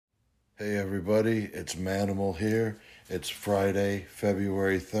Hey everybody, it's Manimal here. It's Friday,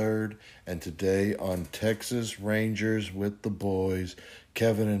 February 3rd, and today on Texas Rangers with the Boys,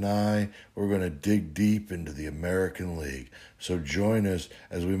 Kevin and we're going to dig deep into the American League. So join us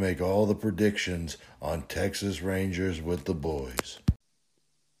as we make all the predictions on Texas Rangers with the Boys.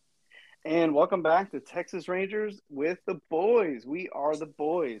 And welcome back to Texas Rangers with the Boys. We are the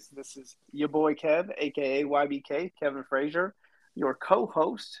Boys. This is your boy Kev, aka YBK, Kevin Frazier, your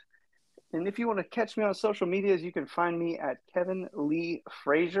co-host. And if you want to catch me on social medias, you can find me at Kevin Lee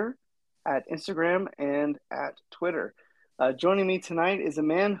Frazier at Instagram and at Twitter. Joining me tonight is a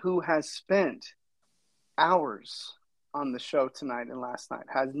man who has spent hours on the show tonight and last night,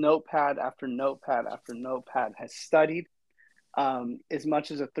 has notepad after notepad after notepad, has studied as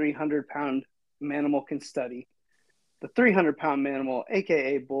much as a 300-pound manimal can study. The 300-pound manimal,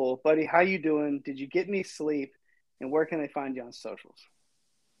 aka Bull. Buddy, how you doing? Did you get any sleep? And where can they find you on socials?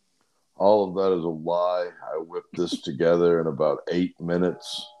 All of that is a lie. I whipped this together in about 8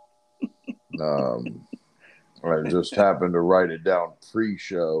 minutes. I just happened to write it down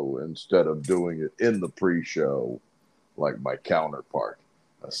pre-show instead of doing it in the pre-show like my counterpart.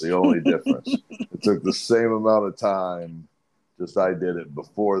 That's the only difference. It took the same amount of time, just I did it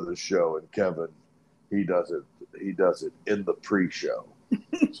before the show, and Kevin, he does it in the pre-show.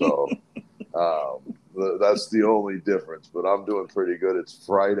 So that's the only difference. But I'm doing pretty good. It's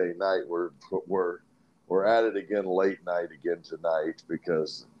Friday night. We're at it again late night again tonight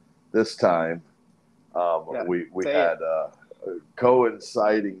because this time we had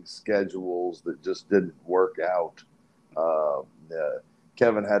coinciding schedules that just didn't work out.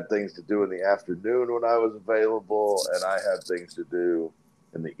 Kevin had things to do in the afternoon when I was available, and I had things to do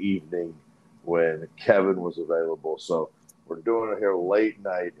in the evening when Kevin was available. So we're doing it here late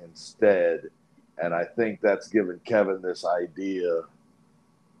night instead, and I think that's given Kevin this idea.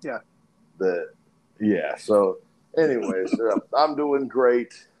 So anyways, I'm doing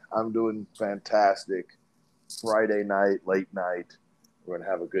great. I'm doing fantastic. Friday night, late night. We're going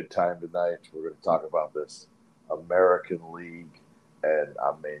to have a good time tonight. We're going to talk about this American League. And,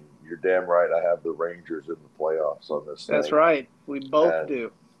 I mean, you're damn right. I have the Rangers in the playoffs on this That's thing. right. We both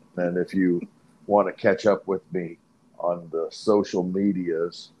do. And if you want to catch up with me on the social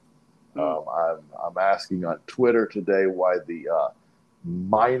medias, I'm asking on Twitter today why the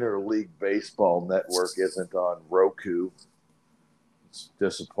minor league baseball network isn't on Roku. It's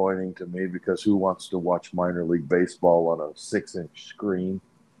disappointing to me because who wants to watch minor league baseball on a 6-inch screen?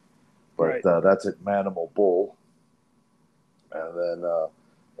 But that's at Manimal Bull. And then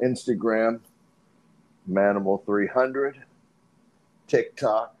Instagram, Manimal 300,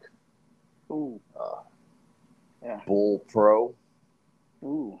 TikTok, Bull Pro,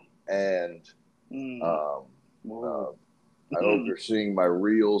 and I hope you're seeing my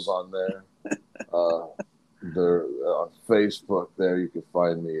reels on there. They're on Facebook. There you can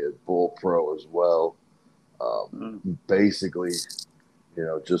find me at Bull Pro as well. Basically,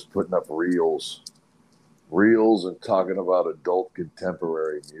 just putting up reels and talking about adult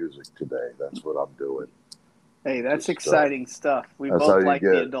contemporary music today. That's what I'm doing. Hey, that's exciting stuff. We both like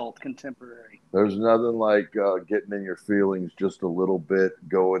the adult contemporary. There's nothing like getting in your feelings just a little bit,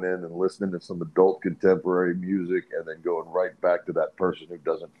 going in and listening to some adult contemporary music, and then going right back to that person who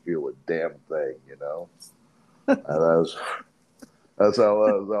doesn't feel a damn thing, And that's how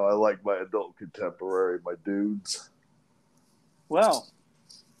I like my adult contemporary, my dudes. Well,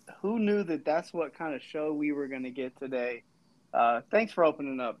 who knew that that's what kind of show we were going to get today? Thanks for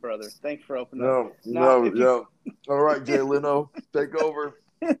opening up, brother. Thanks for opening up. No. All right, Jay Leno, take over.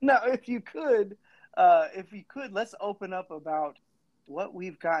 Now, if you could, let's open up about what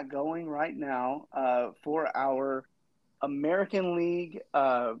we've got going right now for our American League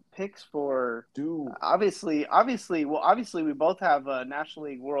picks for. Obviously, we both have a National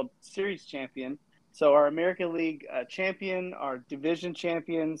League World Series champion. So our American League champion, our division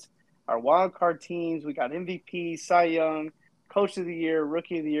champions, our wild card teams, we got MVP, Cy Young, Coach of the Year,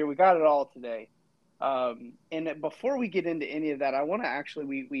 Rookie of the Year. We got it all today. And before we get into any of that, I want to actually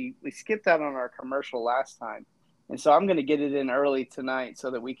we skipped out on our commercial last time, and so I'm going to get it in early tonight so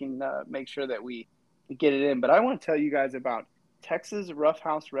that we can make sure that we get it in. But I want to tell you guys about Texas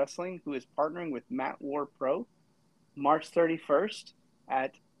Roughhouse Wrestling, who is partnering with Matt War Pro, March 31st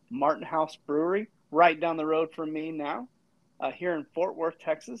at Martin House Brewery, right down the road from me now, here in Fort Worth,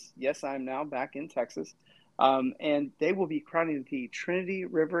 Texas. Yes, I'm now back in Texas. And they will be crowning the Trinity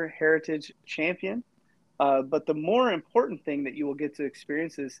River Heritage Champion. But the more important thing that you will get to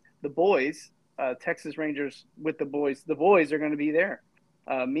experience is the boys, Texas Rangers with the boys. The boys are going to be there.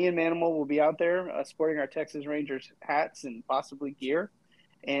 Me and Manimal will be out there sporting our Texas Rangers hats and possibly gear.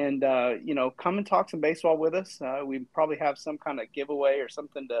 And come and talk some baseball with us. We probably have some kind of giveaway or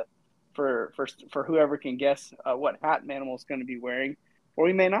something for whoever can guess what hat Manimal is going to be wearing, or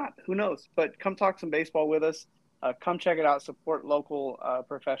we may not. Who knows? But come talk some baseball with us. Come check it out. Support local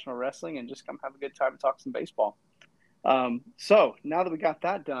professional wrestling, and just come have a good time and talk some baseball. So now that we got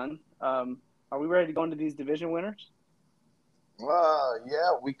that done, are we ready to go into these division winners?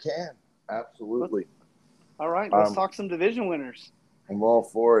 Yeah, we can. Absolutely. All right, let's talk some division winners. I'm all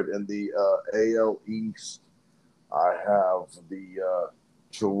for it. In the AL East, I have the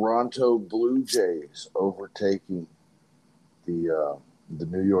Toronto Blue Jays overtaking the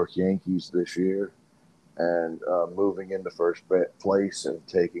New York Yankees this year and moving into first place and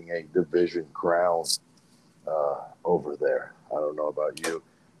taking a division crown over there. I don't know about you.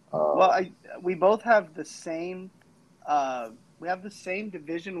 We both have the same. We have the same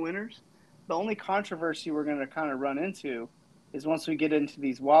division winners. The only controversy we're going to kind of run into is once we get into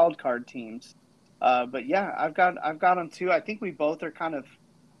these wild card teams. But yeah, I've got them too. I think we both are kind of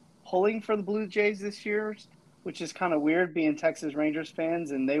pulling for the Blue Jays this year, which is kind of weird being Texas Rangers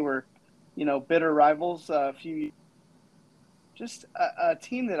fans, and they were, bitter rivals a few years. Just a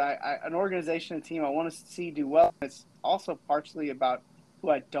team that an organization, a team I want to see do well. It's also partially about who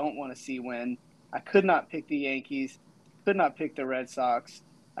I don't want to see win. I could not pick the Yankees, could not pick the Red Sox.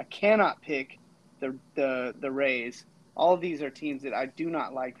 I cannot pick the Rays. All of these are teams that I do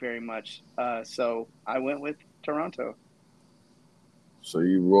not like very much. So I went with Toronto. So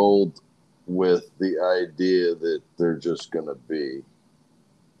you rolled with the idea that they're just going to be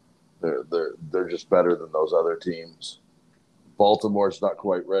they're just better than those other teams. Baltimore's not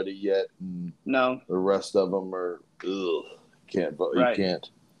quite ready yet. No, the rest of them are can't. Right. You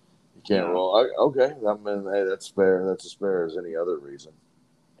can't roll. Okay, I mean, hey, that's fair. That's as fair as any other reason.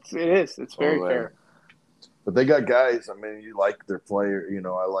 It is. It's very fair. But they got guys. I mean, you like their player.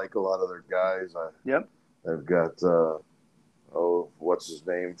 I like a lot of their guys. Yep. They've got what's his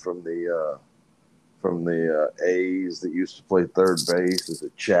name from the A's that used to play third base? Is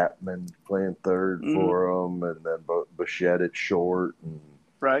it Chapman playing third for them, and then Bichette at short?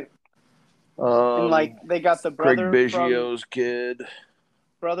 Right. And they got the brother Craig Biggio's kid.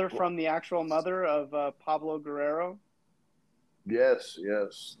 Brother from the actual mother of Pablo Guerrero. Yes.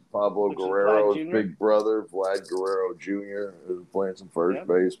 Pablo Guerrero's big brother, Vlad Guerrero Jr., is playing some first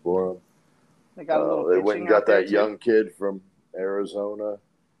base for him. They got a little They went and got that young kid from Arizona.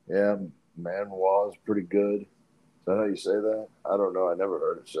 Yeah, Manoah is pretty good. Is that how you say that? I don't know. I never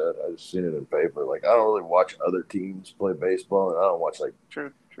heard it said. I just seen it in paper. I don't really watch other teams play baseball, and I don't watch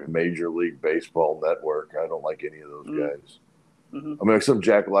True. Major League Baseball Network. I don't like any of those guys. Mm-hmm. I mean, except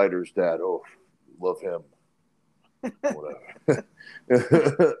Jack Leiter's dad. Oh, love him. Whatever.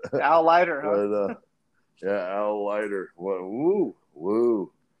 Al Leiter, huh? But, Al Leiter.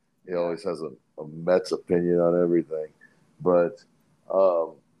 Woo. He always has a Mets opinion on everything. But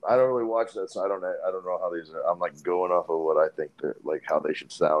I don't really watch that, so I don't know how these are. I'm going off of what I think they're how they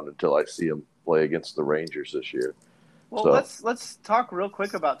should sound until I see them play against the Rangers this year. Well, let's talk real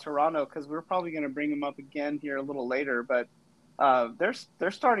quick about Toronto, because we're probably going to bring them up again here a little later. But their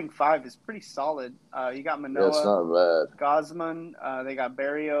starting five is pretty solid. You got Manoah. It's not bad. Gosman. They got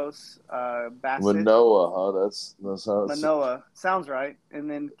Barrios. Bassett. Manoah, huh? That's how it's. Manoah sounds right. And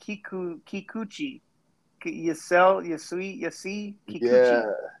then Kikuchi. Yasui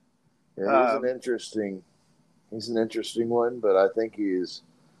Kikuchi. Yeah, he's an interesting one, but I think he's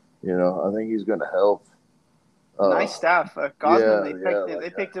going to help. Nice staff. Gosman, they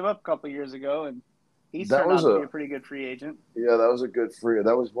picked him up a couple years ago, and he's turned out to be a pretty good free agent. Yeah, that was a good free.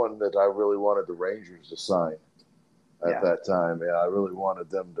 That was one that I really wanted the Rangers to sign at that time. Yeah, I really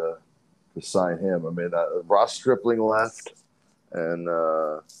wanted them to sign him. I mean, Ross Stripling left, and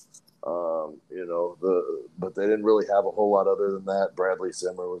but they didn't really have a whole lot other than that. Bradley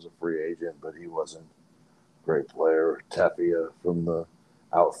Zimmer was a free agent, but he wasn't a great player. Tapia from the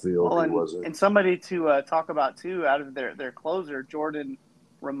outfield, he wasn't. And somebody to talk about too, out of their closer, Jordan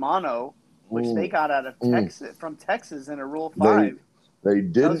Romano, which they got out of Texas in a Rule 5. They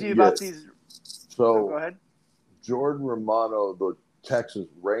didn't tells you about these. So go ahead. Jordan Romano, the Texas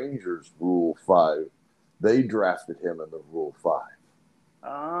Rangers Rule 5, they drafted him in the Rule 5.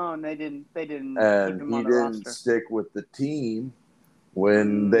 Oh, and they didn't. And keep him on the he didn't roster. stick with the team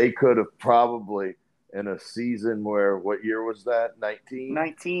when they could have probably in a season where, what year was that? 19?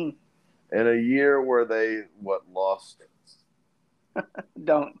 19. In a year where they lost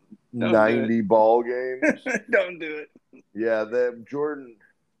Don't 90 ball games. Don't do it. Yeah, Jordan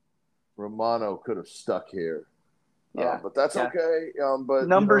Romano could have stuck here. Yeah, but that's okay. But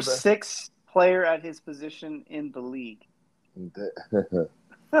number 6 player at his position in the league.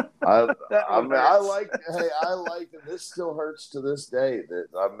 I That I one mean I hurts. like I like and this still hurts to this day that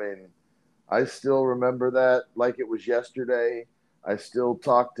I mean I still remember that like it was yesterday. I still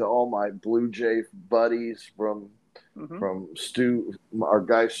talk to all my Blue Jay buddies Hmm. from Stu, our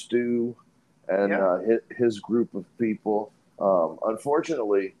guy Stu, and Yeah. his group of people.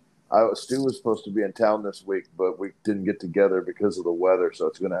 Unfortunately, Stu was supposed to be in town this week, but we didn't get together because of the weather, so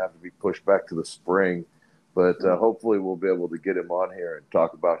it's going to have to be pushed back to the spring. But hopefully, we'll be able to get him on here and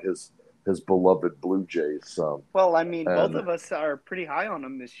talk about his beloved Blue Jays some. Well, I mean, both And of us are pretty high on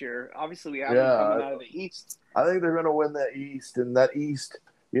them this year. Obviously, we have them coming yeah, out of the East. I think they're going to win that East, and that East,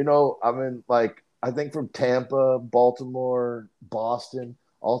 I mean, like I think from Tampa, Baltimore, Boston,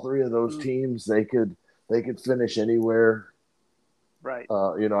 all three of those Mm, teams, they could finish anywhere. right.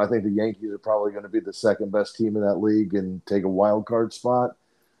 I think the Yankees are probably going to be the second best team in that league and take a wild card spot.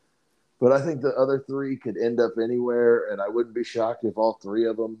 But I think the other three could end up anywhere, and I wouldn't be shocked if all three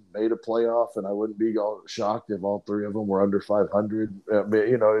of them made a playoff, and I wouldn't be shocked if all three of them were under 500. I mean,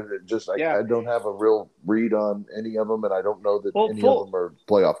 Yeah. I don't have a real read on any of them, and I don't know that Well, any of them are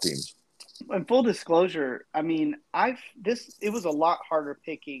playoff teams. in full disclosure, I mean, it was a lot harder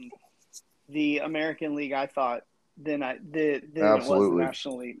picking the American League. I thought than it was the Absolutely,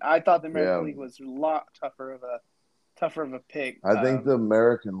 National League. I thought the American yeah. League was a lot tougher of a pick. I think the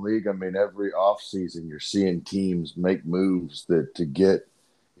American League. I mean, every offseason you're seeing teams make moves that to get,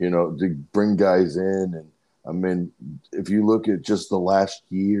 to bring guys in, and I mean, if you look at just the last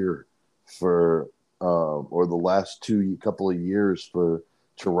year for, or the last couple of years for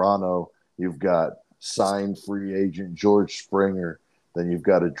Toronto, you've got signed free agent George Springer, then you've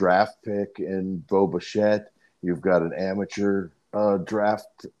got a draft pick in Bo Bichette, you've got an amateur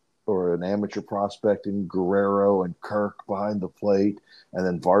draft or an amateur prospect in Guerrero and Kirk behind the plate, and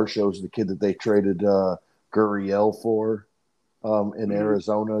then Varsho's the kid that they traded Gurriel for in Mhm.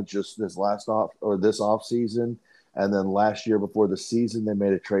 Arizona just this off season, and then last year before the season they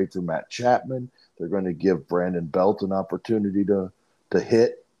made a trade for Matt Chapman. They're going to give Brandon Belt an opportunity to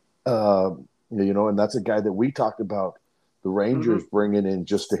hit, and that's a guy that we talked about the Rangers Mhm. bringing in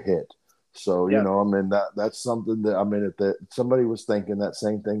just to hit. So Yep. I mean that's something that I mean that somebody was thinking that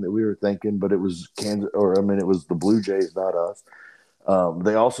same thing that we were thinking, but it was Kansas, or I mean it was the Blue Jays, not us.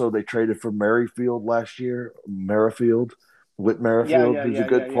 They traded for Merrifield last year. Whit Yeah. Merrifield, Yeah. who's a Yeah. Yeah.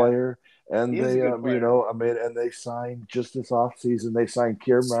 good Yeah. player, and He is a they, good player. I mean, and they signed just this offseason. They signed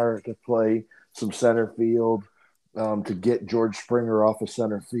Kiermaier to play some center field, to get George Springer off of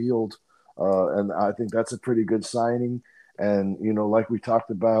center field, and I think that's a pretty good signing. And like we talked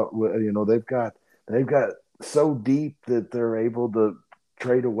about, they've got so deep that they're able to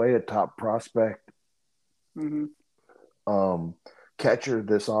trade away a top prospect Mhm. um, catcher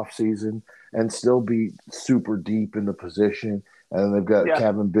this offseason and still be super deep in the position. And they've got Yeah.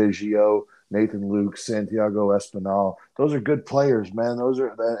 Kevin Biggio, Nathan Luke, Santiago Espinal. Those are good players, man.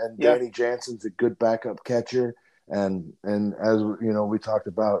 And Yeah. Danny Jansen's a good backup catcher. And as we talked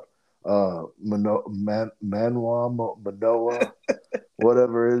about Manoa,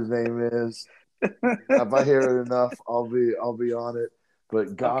 whatever his name is. If I hear it enough, I'll be on it. But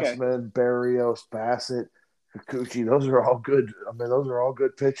Okay. Gossman, Barrios, Bassett, Kikuchi, those are all good. I mean, those are all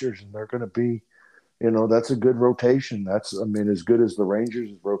good pitchers, and they're going to be, that's a good rotation. I mean, as good as the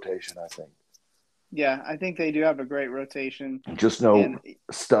Rangers' rotation, I think. Yeah, I think they do have a great rotation, Just and no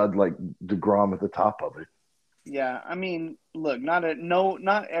stud like DeGrom at the top of it. yeah, I mean, look, nobody,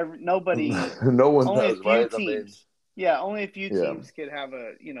 No one only a does, few right? I mean, teams. Yeah, only a few yeah, teams could have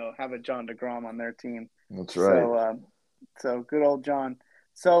a John DeGrom on their team. that's right. So good old John.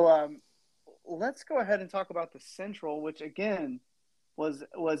 So let's go ahead and talk about the Central, which again was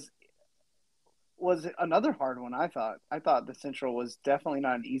was was another hard one. I thought the Central was definitely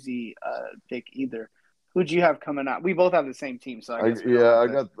not an easy pick either. Who'd you have coming out? We both have the same team, so I guess we don't have I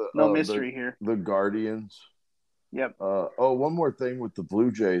to. got No mystery here. the Guardians. Yep. One more thing with the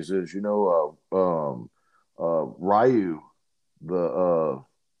Blue Jays is, Ryu, the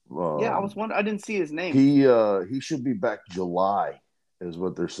Yeah, I was wondering. I didn't see his name. he should be back July, is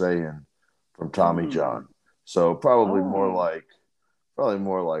what they're saying from Tommy Hmm. John. So Oh, probably more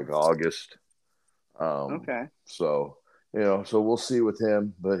like August. okay. So so we'll see with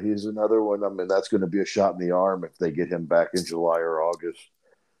him, but he's another one. I mean, that's going to be a shot in the arm if they get him back in July or August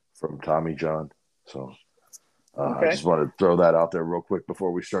from Tommy John. So. I Okay. just want to throw that out there real quick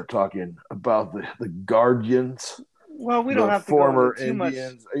before we start talking about the Guardians, Well, we don't the have to go into former too much.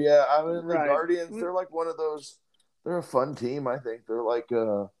 Indians. Yeah, I mean the Right. Guardians. They're like one of those. They're a fun team. I think they're like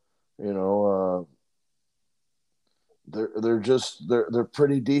you know, they're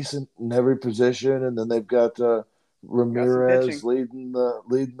pretty decent in every position, and then they've got Ramirez leading the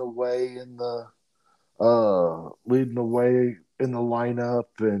way in the lineup,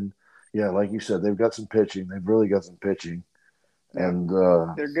 and yeah, like you said, they've got some pitching. They've really got some pitching, Yeah. and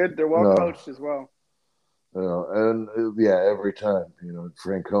they're good. They're well coached as well. Every time,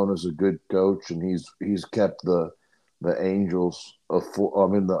 Francona's a good coach, and he's kept the Angels afloat. I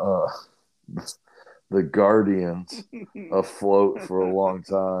mean the Guardians afloat for a long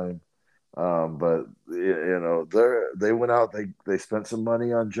time. But they went out. They spent some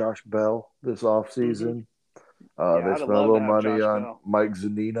money on Josh Bell this offseason. They spent a little money on Bell. Mike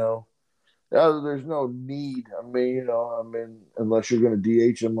Zunino. Yeah, there's no need. I mean, unless you're going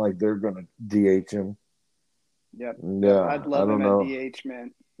to DH him, like they're going to DH him. Yep. Yeah, I'd love him at DH,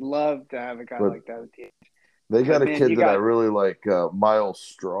 man. Love to have a guy like that at DH. They got a kid that I really like, Miles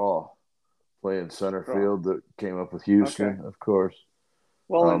Straw, playing center field that came up with Houston, of course.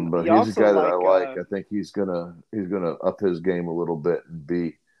 Well, but he's a guy that I like. I think he's gonna up his game a little bit and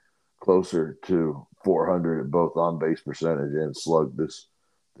be closer to 400 at both on base percentage and slug this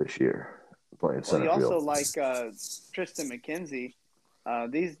year playing center field. You also like Tristan McKenzie.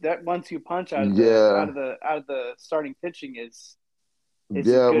 Once you punch out of the starting pitching is as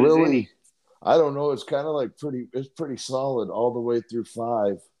good really. As any. I don't know. It's kind of like pretty solid all the way through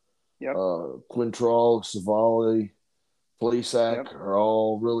 5. Yep. Quintrell, Savali, Plesac are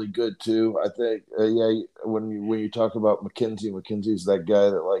all really good too. I think, when you talk about McKenzie's that guy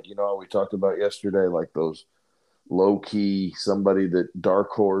that we talked about yesterday, like those low key, somebody that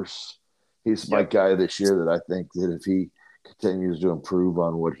dark horse. He's my guy this year that I think that if he continues to improve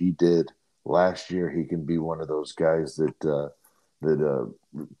on what he did last year, he can be one of those guys that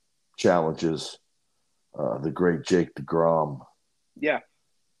challenges the great Jake DeGrom. Yeah.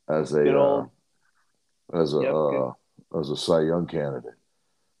 As a Cy Young candidate.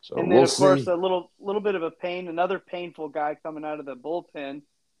 So and then of course a little bit of another painful guy coming out of the bullpen,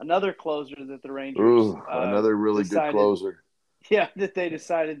 another closer that the Rangers another really good closer. Yeah, that they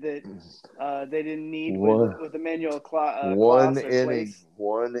decided that they didn't need with Emmanuel Claus. One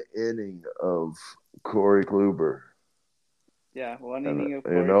inning of Corey Kluber. Yeah, one inning of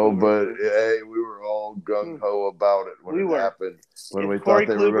Corey Kluber. But hey, we were all gung ho about it when it happened. When we thought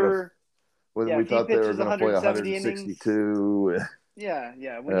they were going to. When we thought they were going to play 162.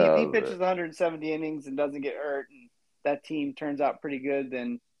 Yeah. When he pitches 170 innings and doesn't get hurt, and that team turns out pretty good,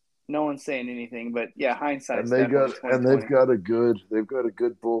 then no one's saying anything. But yeah, hindsight. They've got a good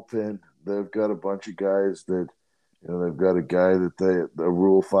bullpen. They've got a bunch of guys that, they've got a guy that a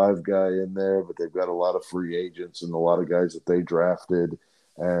Rule 5 guy in there, but they've got a lot of free agents and a lot of guys that they drafted,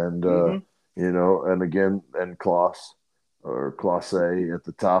 and and again, and Klaus. Or Classe at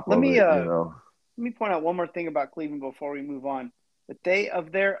the top of it, Let me point out one more thing about Cleveland before we move on. But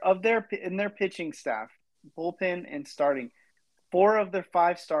in their pitching staff, bullpen and starting, 4 of their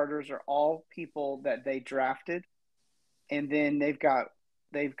 5 starters are all people that they drafted, and then they've got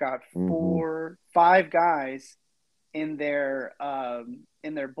 5 guys in their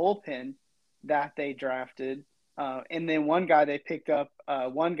bullpen that they drafted, and then one guy they picked up,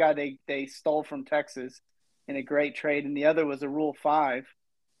 one guy they stole from Texas in a great trade, and the other was a Rule 5.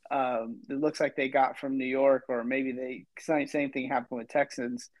 It looks like they got from New York, or maybe same thing happened with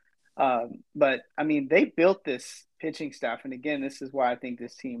Texans. But I mean, they built this pitching staff, and again, this is why I think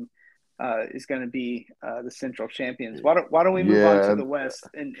this team is going to be the Central champions. Why don't we move on to the West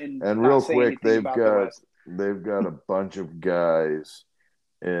and real quick, they've got a bunch of guys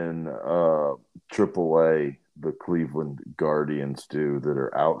in AAA, the Cleveland Guardians do, that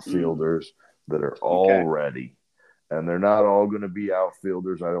are outfielders. That are all ready, and they're not all going to be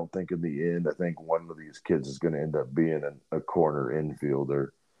outfielders. I don't think in the end. I think one of these kids is going to end up being a corner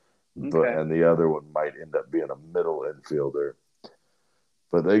infielder, and the other one might end up being a middle infielder.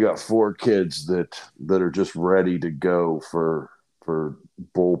 But they got 4 kids that are just ready to go for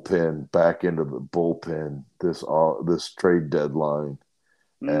bullpen, back into the bullpen this trade deadline,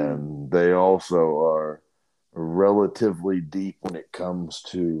 and they also are relatively deep when it comes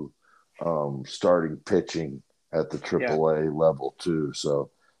to starting pitching at the AAA level too. So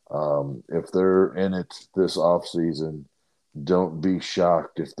if they're in it this offseason, don't be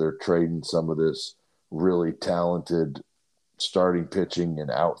shocked if they're trading some of this really talented starting pitching and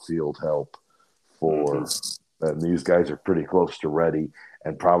outfield help for and these guys are pretty close to ready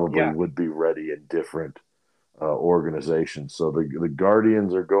and probably would be ready in different organizations. So the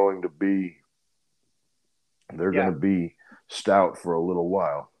Guardians are going to be going to be stout for a little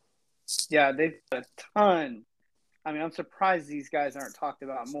while. Yeah, they've got a ton. I mean, I'm surprised these guys aren't talked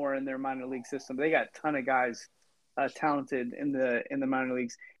about more in their minor league system. They got a ton of guys talented in the minor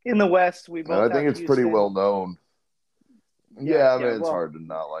leagues. In the West, we both. I think it's pretty well known. Yeah, I mean, it's Well, hard to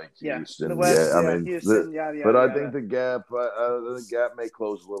not like yeah, the Houston. West, Yeah, I yeah, mean, Houston, yada but yada I think yada. the gap may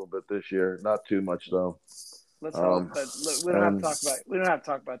close a little bit this year. Not too much though. Let's hope, Um, but look, and we don't have to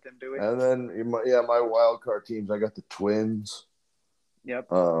talk about them, do we? and then my wild card teams. I got the Twins.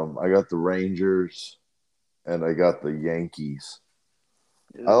 Yep. I got the Rangers, and I got the Yankees.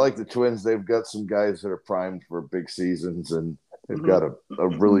 I Ew. like the Twins. They've got some guys that are primed for big seasons, and they've got Mhm. a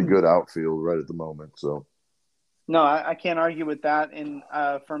really good outfield right at the moment. So No, I can't argue with that. And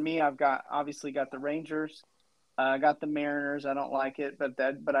for me, I've obviously got the Rangers. I got the Mariners. I don't like it,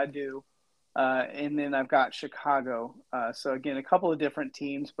 but I do. And then I've got Chicago. So again, a couple of different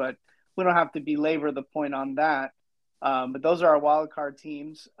teams, but we don't have to belabor the point on that. But those are our wild card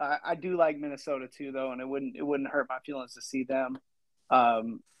teams. I do like Minnesota too, though, and it wouldn't hurt my feelings to see them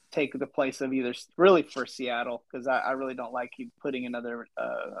um, take the place of either really for Seattle, because I really don't like putting another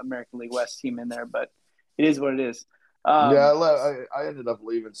American League West team in there, but it is what it is. yeah, Um, I ended up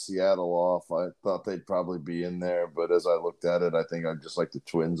leaving Seattle off. I thought they'd probably be in there, but as I looked at it, I think I just like the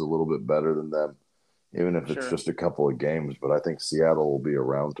Twins a little bit better than them, even if it's sure. just a couple of games. But I think Seattle will be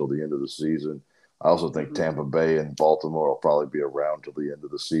around till the end of the season. I also think Hmm. Tampa Bay and Baltimore will probably be around till the end of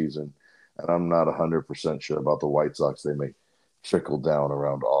the season. And I'm not 100% sure about the White Sox. They may trickle down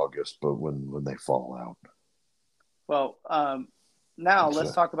around August, but when they fall out. Well, now let's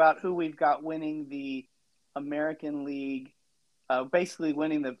So, talk about who we've got winning the American League. Basically,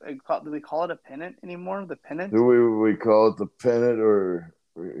 winning do we call it a pennant anymore? The pennant, do we call it the pennant or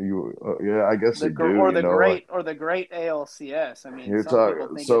you? Yeah, I guess they do. or the great ALCS. I mean, You're some people talking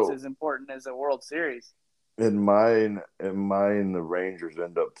think it's so as important as a World Series. in mine, the Rangers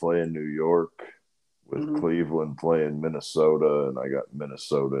end up playing New York with Hmm. Cleveland playing Minnesota, and I got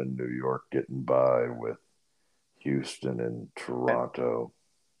Minnesota and New York getting by with Houston and Toronto.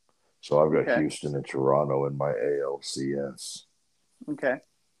 So I've got Okay, Houston and Toronto in my ALCS. okay,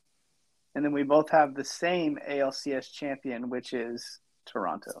 and then we both have the same ALCS champion, which is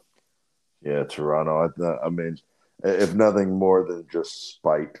Toronto. Yeah, Toronto. I mean, if nothing more than just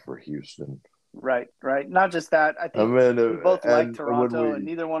spite for Houston. Right, right. Not just that. I I think mean, we both like and when Toronto, and we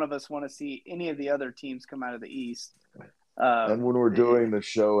neither one of us want to see any of the other teams come out of the East. and when we're doing the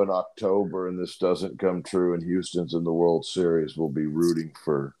show in October and this doesn't come true and Houston's in the World Series, we'll be rooting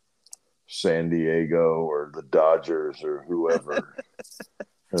for San Diego or the Dodgers or whoever.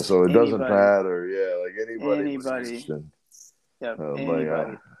 And so it doesn't Anybody, matter. Yeah, like anybody but anybody. Houston. Yep, Like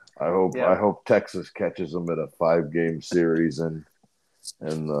anybody. I Yep. hope Texas catches them in a 5-game series and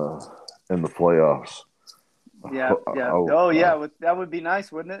in the playoffs. Yeah, yeah. Oh, I, yeah. That would be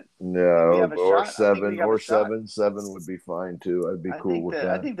nice, wouldn't it? I think we Yeah, have a or shot. I think we seven, have a or shot. seven. Seven would be fine too. I'd be cool with I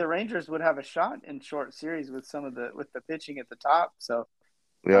that. think the Rangers would have a shot in short series with with the pitching at the top. So,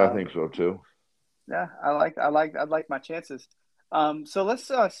 Yeah, I think um, so too. yeah, I'd like my chances. So let's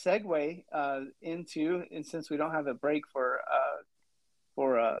segue into, and since we don't have a break for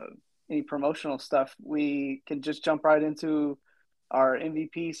any promotional stuff, we can just jump right into our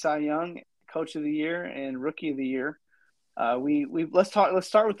MVP, Cy Young, Coach of the Year, and Rookie of the Year. We Let's start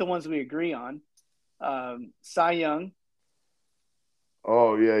with the ones we agree on. Cy Young,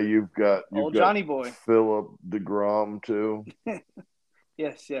 Oh yeah, you've old got Johnny Boy. Philip DeGrom too.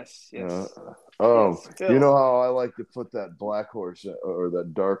 Yes, yes, Uh, yes, yes. you Phil. know how I like to put that black horse or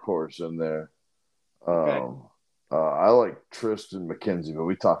that dark horse in there. Okay. Um, I like Tristan McKenzie, but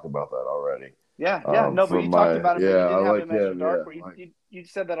we talked about that already. Yeah, yeah. No, but For you talked my about him, but you I didn't have like him as your him. Yeah, dark. like You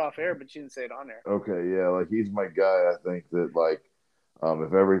said that off air, but you didn't say it on there. okay, yeah, like he's my guy. I think that like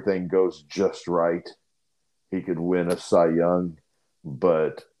if everything goes just right, he could win a Cy Young,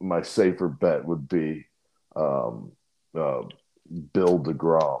 but my safer bet would be um, uh, Bill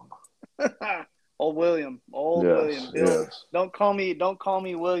DeGrom. Old Yes, William, Bill. yes. Don't call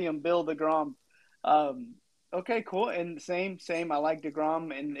me William. Bill Degrom. Okay, cool. And same. I like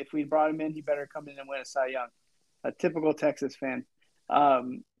Degrom, and if we brought him in, he better come in and win a Cy Young. A typical Texas fan.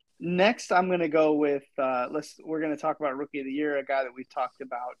 Next, I'm going to go with we're going to talk about Rookie of the Year, a guy that we've talked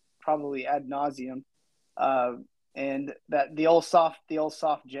about probably ad nauseum, uh, and that the old soft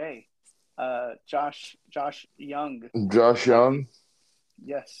J, Josh Young, Josh Kentucky. Young.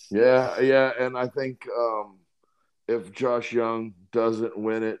 Yes, Yeah, yes. yeah, and I think if Josh Young doesn't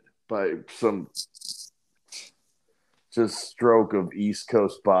win it by some just stroke of East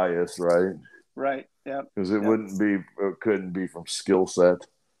Coast bias, right? Right. Yep. Because Yep. it couldn't be from skill set.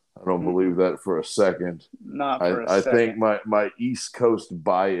 I don't Mm-mm. believe that for a second. Not I, for a I think second. my East Coast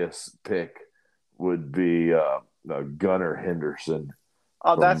bias pick would be Gunnar Henderson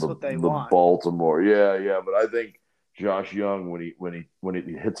Oh, from that's the what they the want. Baltimore. Yeah, yeah, but I think Josh Young when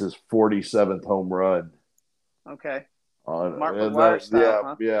he hits his 47th home run, Okay. Mark McGuire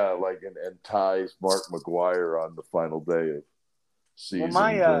style, huh? like and ties Mark McGuire on the final day of Well,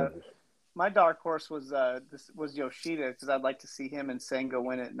 season. my dark horse was Yoshida, because I'd like to see him and Senga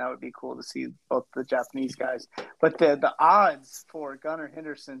win it, and that would be cool to see both the Japanese guys. But the odds for Gunnar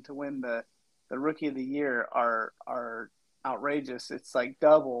Henderson to win the Rookie of the Year are outrageous. It's like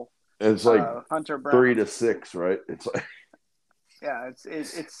double. It's like Hunter Brown 3-6, right? It's like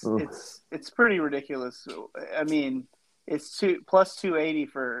it's pretty ridiculous. I mean, it's plus 280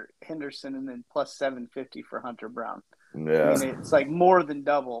 for Henderson and then plus 750 for Hunter Brown. Yeah, I mean, it's like more than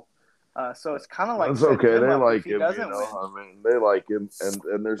double. So it's kind of like that's okay. They like him, win. I mean, they like him,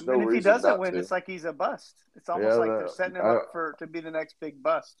 and there's no reason if he doesn't win, to. it's like he's a bust. It's almost like they're setting him up to be the next big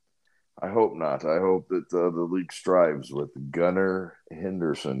bust. I hope not. I hope that the league strives with Gunnar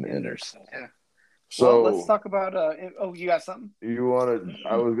Henderson in it. Yeah. So let's talk about. You got something? You wanted?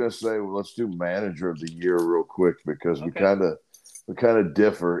 I was going to say, well, let's do Manager of the Year real quick because we kind of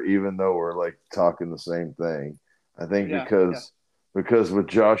differ, even though we're like talking the same thing. I think because with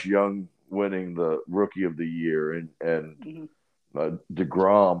Josh Young winning the Rookie of the Year and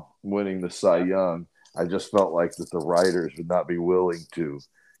DeGrom winning the Cy Young, I just felt like that the writers would not be willing to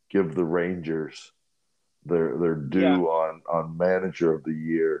give the Rangers their due on Manager of the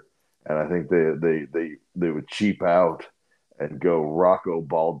Year, and I think they would cheap out and go Rocco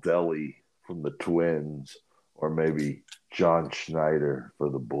Baldelli from the Twins, or maybe John Schneider for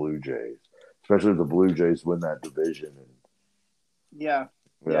the Blue Jays, especially if the Blue Jays win that division.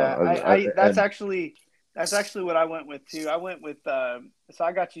 That's actually what I went with too. I went with so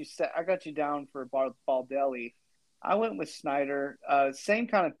I got you down for Baldelli. I went with Snyder. Same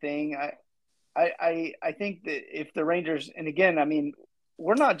kind of thing. I think that if the Rangers, and again, I mean,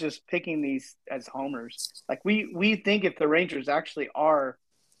 we're not just picking these as homers. Like we think if the Rangers actually are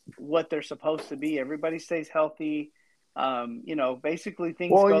what they're supposed to be, everybody stays healthy. Basically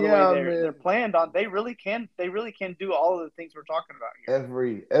things go the way they're planned on. They really can do all of the things we're talking about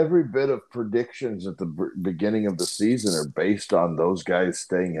here. Every bit of predictions at the beginning of the season are based on those guys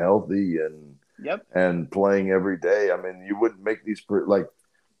staying healthy and playing every day. I mean, you wouldn't make these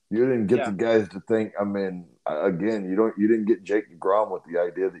you didn't get the guys to think. I mean, again, you didn't get Jake DeGrom with the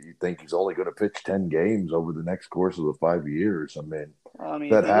idea that you think he's only going to pitch 10 games over the next course of the 5 years. I mean,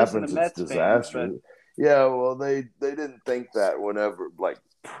 that happens. It's disastrous. Yeah, well, they didn't think that whenever, like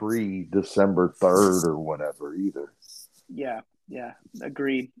pre-December 3rd or whenever either. Yeah,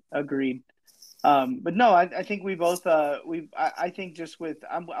 agreed. But no, I think we both I think just with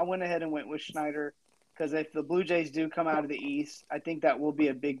I went ahead and went with Schneider, because if the Blue Jays do come out of the East, I think that will be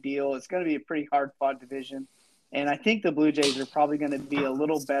a big deal. It's going to be a pretty hard-fought division, and I think the Blue Jays are probably going to be a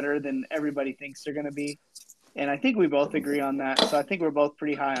little better than everybody thinks they're going to be, and I think we both agree on that. So I think we're both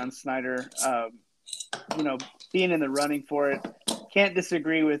pretty high on Snyder. Being in the running for it. Can't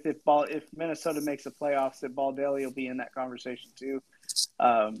disagree with if Minnesota makes the playoffs, that Baldelli will be in that conversation too.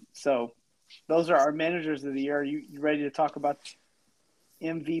 So those are our managers of the year. Are you ready to talk about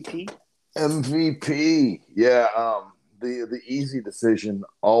MVP? MVP, yeah. The easy decision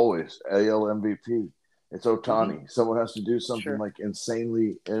always AL MVP. It's Ohtani. Mm-hmm. Someone has to do something like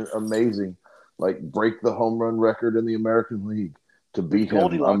insanely amazing, like break the home run record in the American League to beat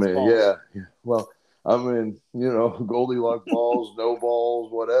him. I mean, balls. Yeah. Well, I mean, Goldilocks balls, no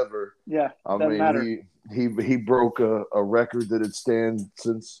balls, whatever. Yeah, I mean, matter. He broke a record that had stand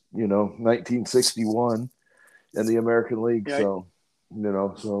since 1961 in the American League. Yeah. So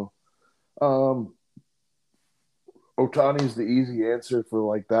Ohtani's the easy answer for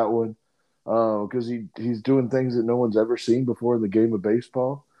like that one, because he's doing things that no one's ever seen before in the game of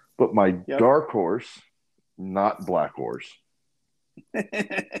baseball. But my dark horse, not black horse.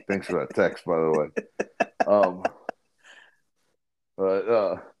 Thanks for that text, by the way.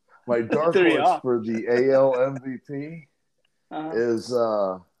 But my dark horse for the AL MVP is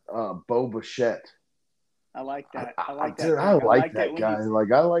Bo Bichette. I like that. I like that guy. I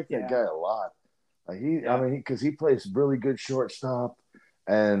like that guy a lot. I mean, because he plays really good shortstop,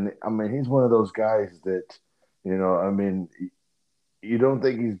 and I mean, he's one of those guys that, I mean, you don't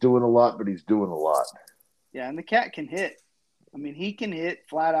think he's doing a lot, but he's doing a lot. Yeah, and the cat can hit. I mean, he can hit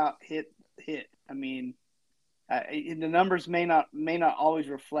flat out hit. I mean, the numbers may not always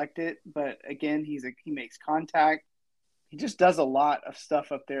reflect it, but again, he makes contact. He just does a lot of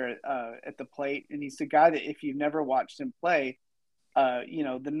stuff up there at the plate, and he's the guy that if you've never watched him play,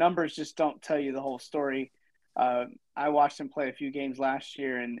 the numbers just don't tell you the whole story. I watched him play a few games last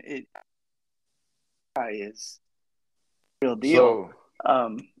year, and it is real deal.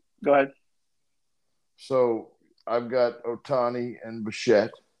 So, go ahead. So I've got Ohtani and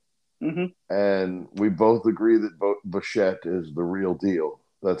Bichette. Mm-hmm. and we both agree that Bichette is the real deal.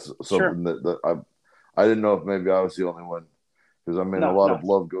 That's Sure. something that I didn't know if maybe I was the only one, because I mean a No, lot no. of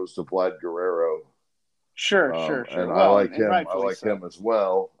love goes to Vlad Guerrero, Sure, sure, sure. and I Well, like and him. I rightfully like so. him as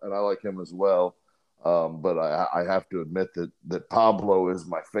well, and I like him as well. But I have to admit that Pablo is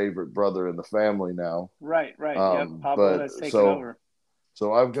my favorite brother in the family now. Right, right. Yep. Pablo But has taken over.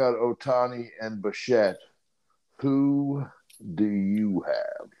 so I've got Otani and Bichette. Who do you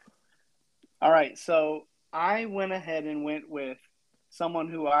have? All right. So I went ahead and went with someone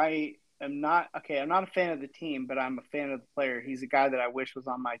who I am not okay. I'm not a fan of the team, but I'm a fan of the player. He's a guy that I wish was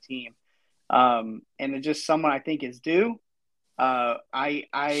on my team. And it's just someone I think is due. As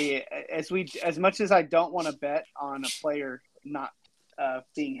much as I don't want to bet on a player not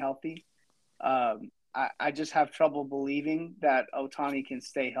being healthy, I just have trouble believing that Otani can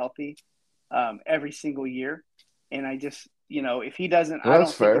stay healthy every single year. And I just, if he doesn't, Well,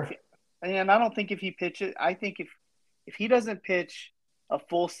 that's fair. I don't think if he pitches, I think if he doesn't pitch a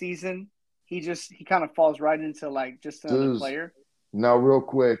full season, he kind of falls right into like just another Does player. Now, real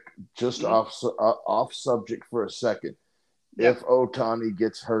quick, just Mm-hmm. off subject for a second. Yeah. If Otani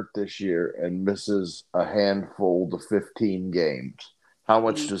gets hurt this year and misses a handful to 15 games, how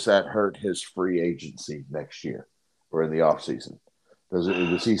much Mm-hmm. does that hurt his free agency next year or in the offseason?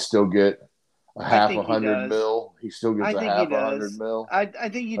 Does he still get a I half a think he hundred does. mil? He still gets I a think he half a hundred does. mil I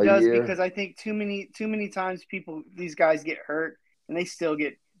think he a does year? because I think too many times these guys get hurt and they still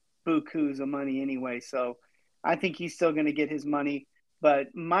get bukus of money anyway. So I think he's still going to get his money.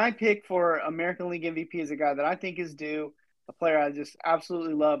 But my pick for American League MVP is a guy that I think is due, a player I just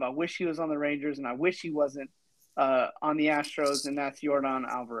absolutely love. I wish he was on the Rangers and I wish he wasn't on the Astros, and that's Yordan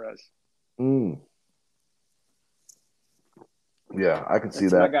Alvarez. Mm. Yeah, I can see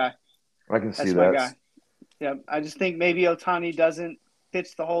That's my that. guy. I can see That's my that. guy. Yeah, I just think maybe Otani doesn't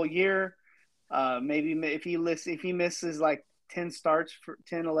pitch the whole year. Maybe if he misses like 10 starts for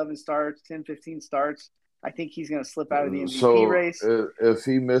 10, 11 starts, 10, 15 starts, I think he's going to slip out of the MVP So race. if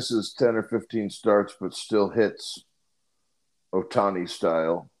he misses 10 or 15 starts but still hits Otani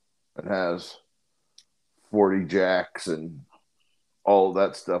style and has 40 jacks and all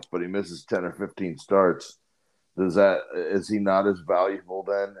that stuff, but he misses 10 or 15 starts, is he not as valuable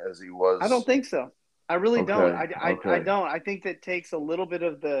then as he I don't was? think so. I really don't. Okay, I okay. don't. I think that takes a little bit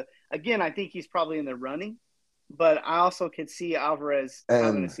of again, I think he's probably in the running, but I also could see Alvarez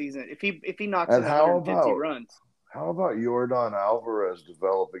having a And season. If he knocks and in 150 runs. how about Yordan Alvarez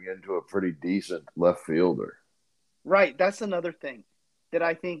developing into a pretty decent left fielder? Right, that's another thing that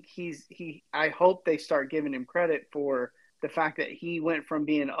I think I hope they start giving him credit for the fact that he went from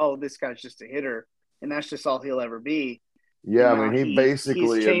being, oh, this guy's just a hitter and that's just all he'll ever be, and Yeah, I now mean, he he's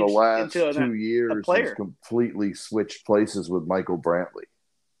basically in the changed into last two a years has player. completely switched places with Michael Brantley.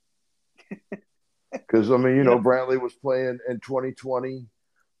 Because I mean, You know, Brantley was playing in 2020.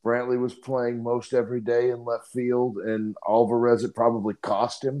 Brantley was playing most every day in left field, and Alvarez, it probably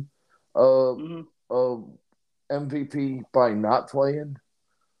cost him uh, mm-hmm. uh, MVP by not playing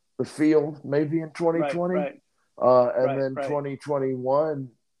the field maybe in Right, 2020. right, And right, then right. 2021,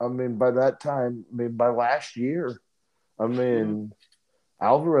 I mean, by that time, I mean, by last year, I Mm-hmm. mean,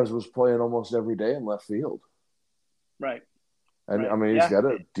 Alvarez was playing almost every day in left field. Right, And I right. mean, he's Yeah. got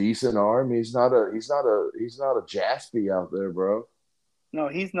a decent arm. He's not a Jaspy out there, bro. No,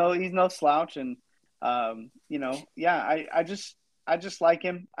 he's no slouch, and yeah. I just like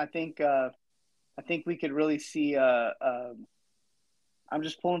him. I think we could really see. I'm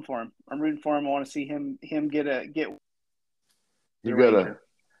just pulling for him. I'm rooting for him. I want to see him get You the got a Ranger.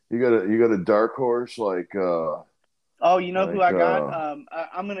 you got a dark horse Oh, you know who like I got?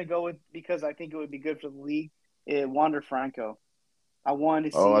 I'm gonna go with because I think it would be good for the league. Wander Franco. I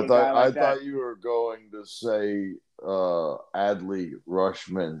wanted to oh, see I a thought guy I like that. thought you were going to say Adley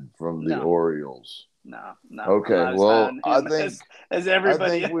Rushman from the No, Orioles. no. I'm Okay, not as high well, on him as I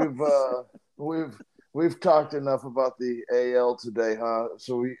everybody think else. we've talked enough about the AL today, huh?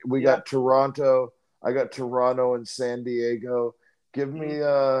 So we Yeah. got Toronto. I got Toronto and San Diego.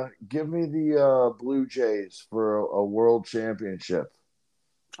 Mm-hmm. Give me the Blue Jays for a world championship.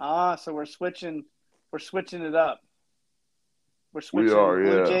 So we're switching it up. We're We switching are,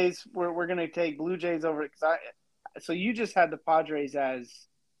 Blue yeah. Jays. We're gonna take Blue Jays over because so you just had the Padres as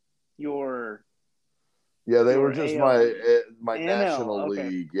your Yeah, they were your just AL my NL. National Okay,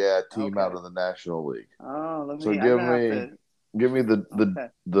 League, yeah, team out okay. of the National League. Oh, So I'm gonna have to. give me Okay.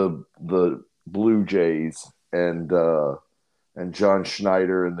 the Blue Jays and John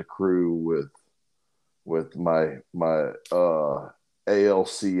Schneider and the crew with my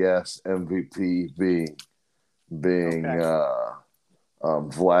ALCS MVP being Okay.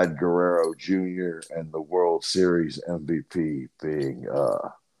 Vlad Guerrero Jr. and the World Series MVP being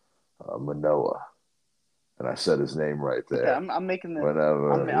Manoah. And I said his name right Okay, there. I'm making the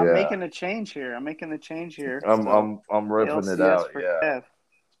Whenever, I'm yeah, making a change here. I'm making the change here. I'm So I'm I'm ripping it LCS out. for Yeah, Kev.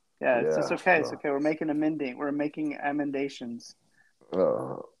 Yeah, it's yeah. okay. It's So, okay. We're making emendations.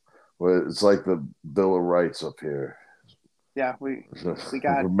 uh, well, it's like the Bill of Rights up here. Yeah, we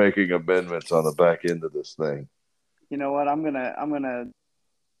got. We're making amendments on the back end of this thing. You know what? I'm gonna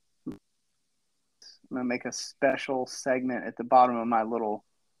make a special segment at the bottom of my little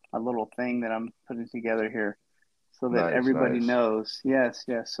thing that I'm putting together here, so that Nice, everybody nice. knows. Yes,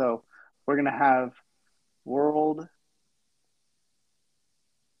 yes. So we're gonna have world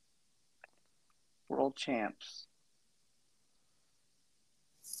world champs.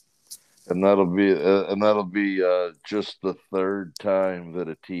 And that'll be just the third time that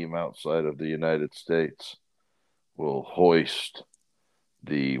a team outside of the United States will hoist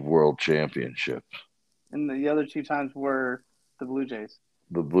the world championship. And the other two times were the Blue Jays.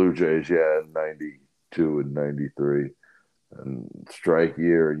 The Blue Jays, yeah, in '92 and '93, and strike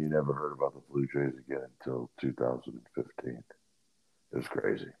year, and you never heard about the Blue Jays again until 2015. It was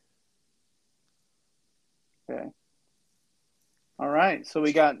crazy. Okay. All right. So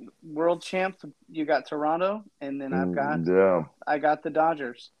we got world champs. You got Toronto, and then Yeah, I got the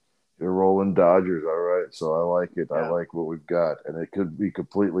Dodgers. you're rolling Dodgers, all right. So I like it. I Yeah. like what we've got, and it could be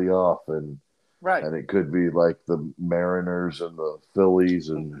completely off, Right. and it could be like the Mariners and the Phillies,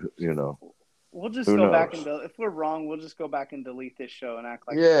 and We'll just who go back knows? if we're wrong, we'll just go back and delete this show and act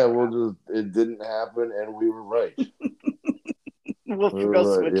like it Yeah, never happened. it didn't happen, and we were right. We'll We go were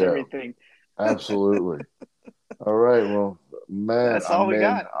right. switch Yeah, everything. absolutely. All right. Well, man, That's all we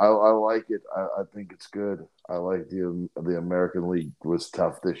got. I like it. I think it's good. I like the American League was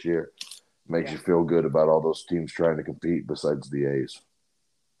tough this year. Makes Yeah. you feel good about all those teams trying to compete besides the A's.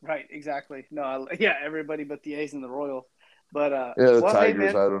 Right. Exactly. No. Yeah. Everybody but the A's and the Royals. But Yeah, the well, hey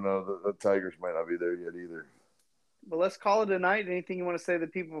Tigers. man. I don't know. The Tigers might not be there yet either. But let's call it a night. Anything you want to say to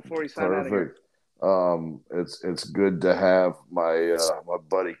the people before we sign out of here? Perfect. It's good to have my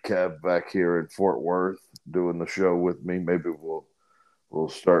buddy Kev back here in Fort Worth doing the show with me. Maybe we'll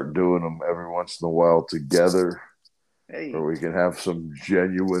start doing them every once in a while together, Hey. or we can have some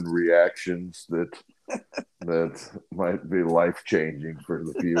genuine reactions that might be life changing for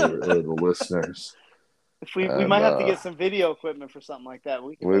the viewer or the listeners. If we And might have to get some video equipment for something like that.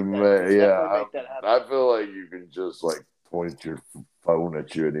 We can we make that. We may, can yeah. definitely make that happen. I feel like you can just like point your phone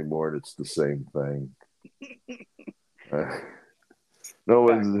at you anymore, and it's the same thing. No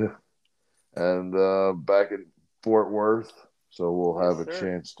one's back in Fort Worth, so we'll have Yes, a sir.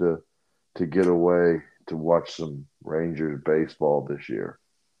 chance to get away to watch some Rangers baseball this year.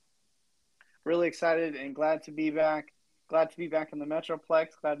 Really excited and glad to be back. Glad to be back in the Metroplex.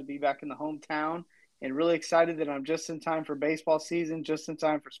 Glad to be back in the hometown. And really excited that I'm just in time for baseball season, just in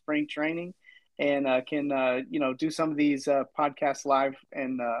time for spring training, and can do some of these podcasts live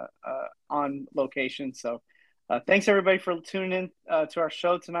and on location. So thanks everybody for tuning in to our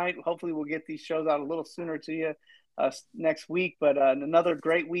show tonight. Hopefully we'll get these shows out a little sooner to you next week. But another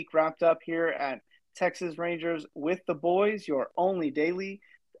great week wrapped up here at Texas Rangers with the Boys, your only daily.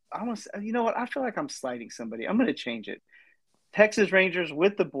 You know what? I feel like I'm slighting somebody. I'm going to change it. Texas Rangers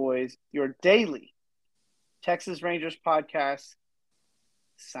with the Boys, your daily Texas Rangers podcast,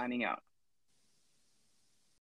 signing out.